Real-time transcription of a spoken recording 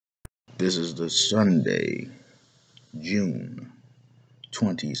This is the Sunday, June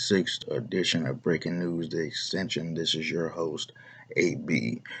 26th edition of Breaking News, The Extension. This is your host,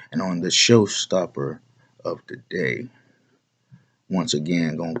 AB. And on the showstopper of the day, once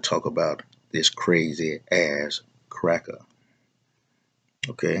again, going to talk about this crazy ass cracker.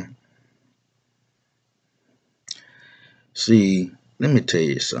 Okay? See, let me tell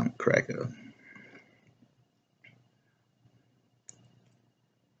you something, cracker.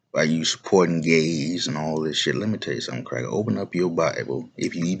 By you supporting gays and all this shit, let me tell you something, cracker. Open up your Bible,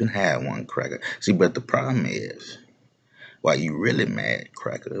 if you even have one, cracker. See, but the problem is, why you really mad,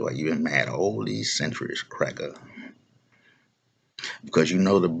 cracker? Why you been mad all these centuries, cracker? Because you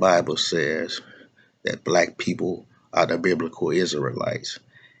know the Bible says that black people are the biblical Israelites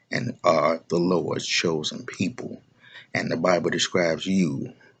and are the Lord's chosen people. And the Bible describes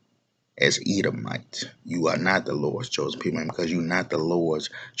you as Edomites. You are not the Lord's chosen people. And because you're not the Lord's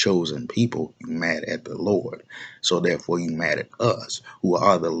chosen people, you're mad at the Lord. So therefore you're mad at us, who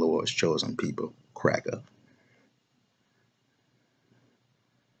are the Lord's chosen people, cracker.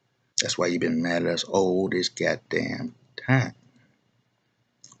 That's why you've been mad at us all this goddamn time,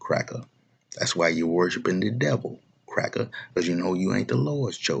 cracker. That's why you're worshiping the devil, cracker, because you know you ain't the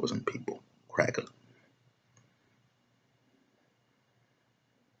Lord's chosen people, cracker.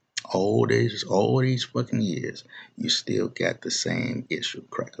 All these fucking years, you still got the same issue,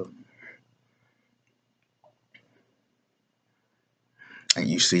 cracker. And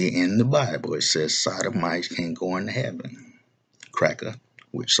you see in the Bible, it says sodomites can't go into heaven, cracker.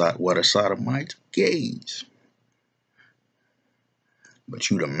 What are sodomites? Gays. But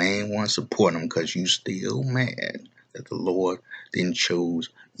you the main one supporting them because you still mad that the Lord didn't choose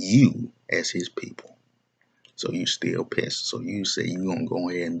you as his people. So you still pissed. So you say you gonna go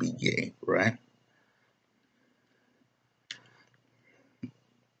ahead and be gay, right?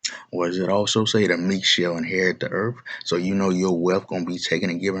 Or does it also say the meek shall inherit the earth? So you know your wealth gonna be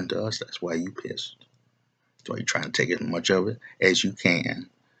taken and given to us. That's why you pissed. That's why you're trying to take as much of it as you can.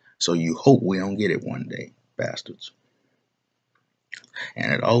 So you hope we don't get it one day, bastards.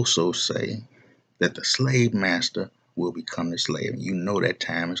 And it also say that the slave master will become the slave. You know that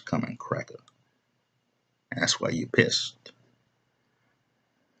time is coming, cracker. And that's why you're pissed.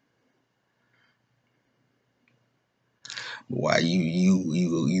 Why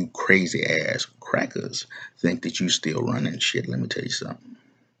you crazy ass crackers think that you still running shit? Let me tell you something.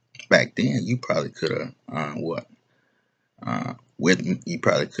 Back then, you probably could have with me. You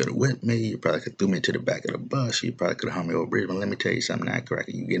probably could have whipped me. You probably could threw me to the back of the bus. You probably could have hung me over a bridge. But let me tell you something, now,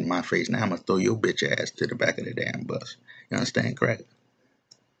 cracker. You get in my face now. I'm gonna throw your bitch ass to the back of the damn bus. You understand, cracker?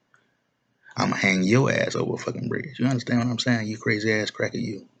 I'm gonna hang your ass over a fucking bridge. You understand what I'm saying? You crazy ass cracker,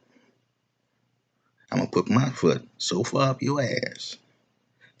 you. I'm gonna put my foot so far up your ass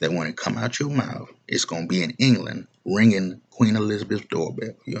that when it come out your mouth, it's gonna be in England ringing Queen Elizabeth's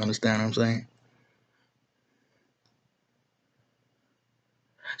doorbell. You understand what I'm saying?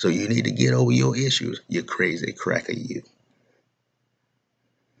 So you need to get over your issues, you crazy cracker, you.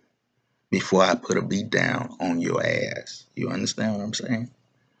 Before I put a beat down on your ass. You understand what I'm saying?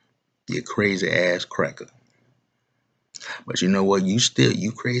 You crazy ass cracker. But you know what? You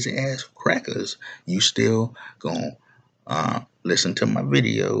crazy ass crackers, you still gonna listen to my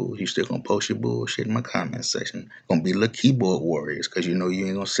videos. You still gonna post your bullshit in my comment section. Gonna be little keyboard warriors because you know you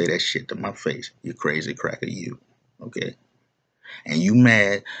ain't gonna say that shit to my face. You crazy cracker, you. Okay? And you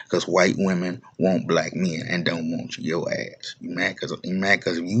mad because white women want black men and don't want your ass. You mad because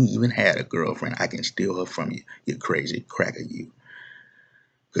if you even had a girlfriend, I can steal her from you. You crazy cracker, you.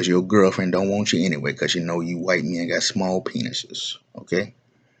 Because your girlfriend don't want you anyway because you know you white men got small penises. Okay?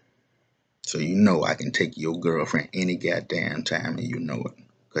 So you know I can take your girlfriend any goddamn time and you know it.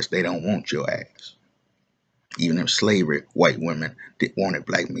 Because they don't want your ass. Even if slavery, white women wanted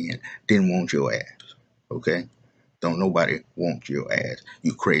black men, didn't want your ass. Okay? Don't nobody want your ass.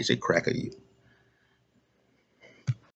 You crazy cracker, you.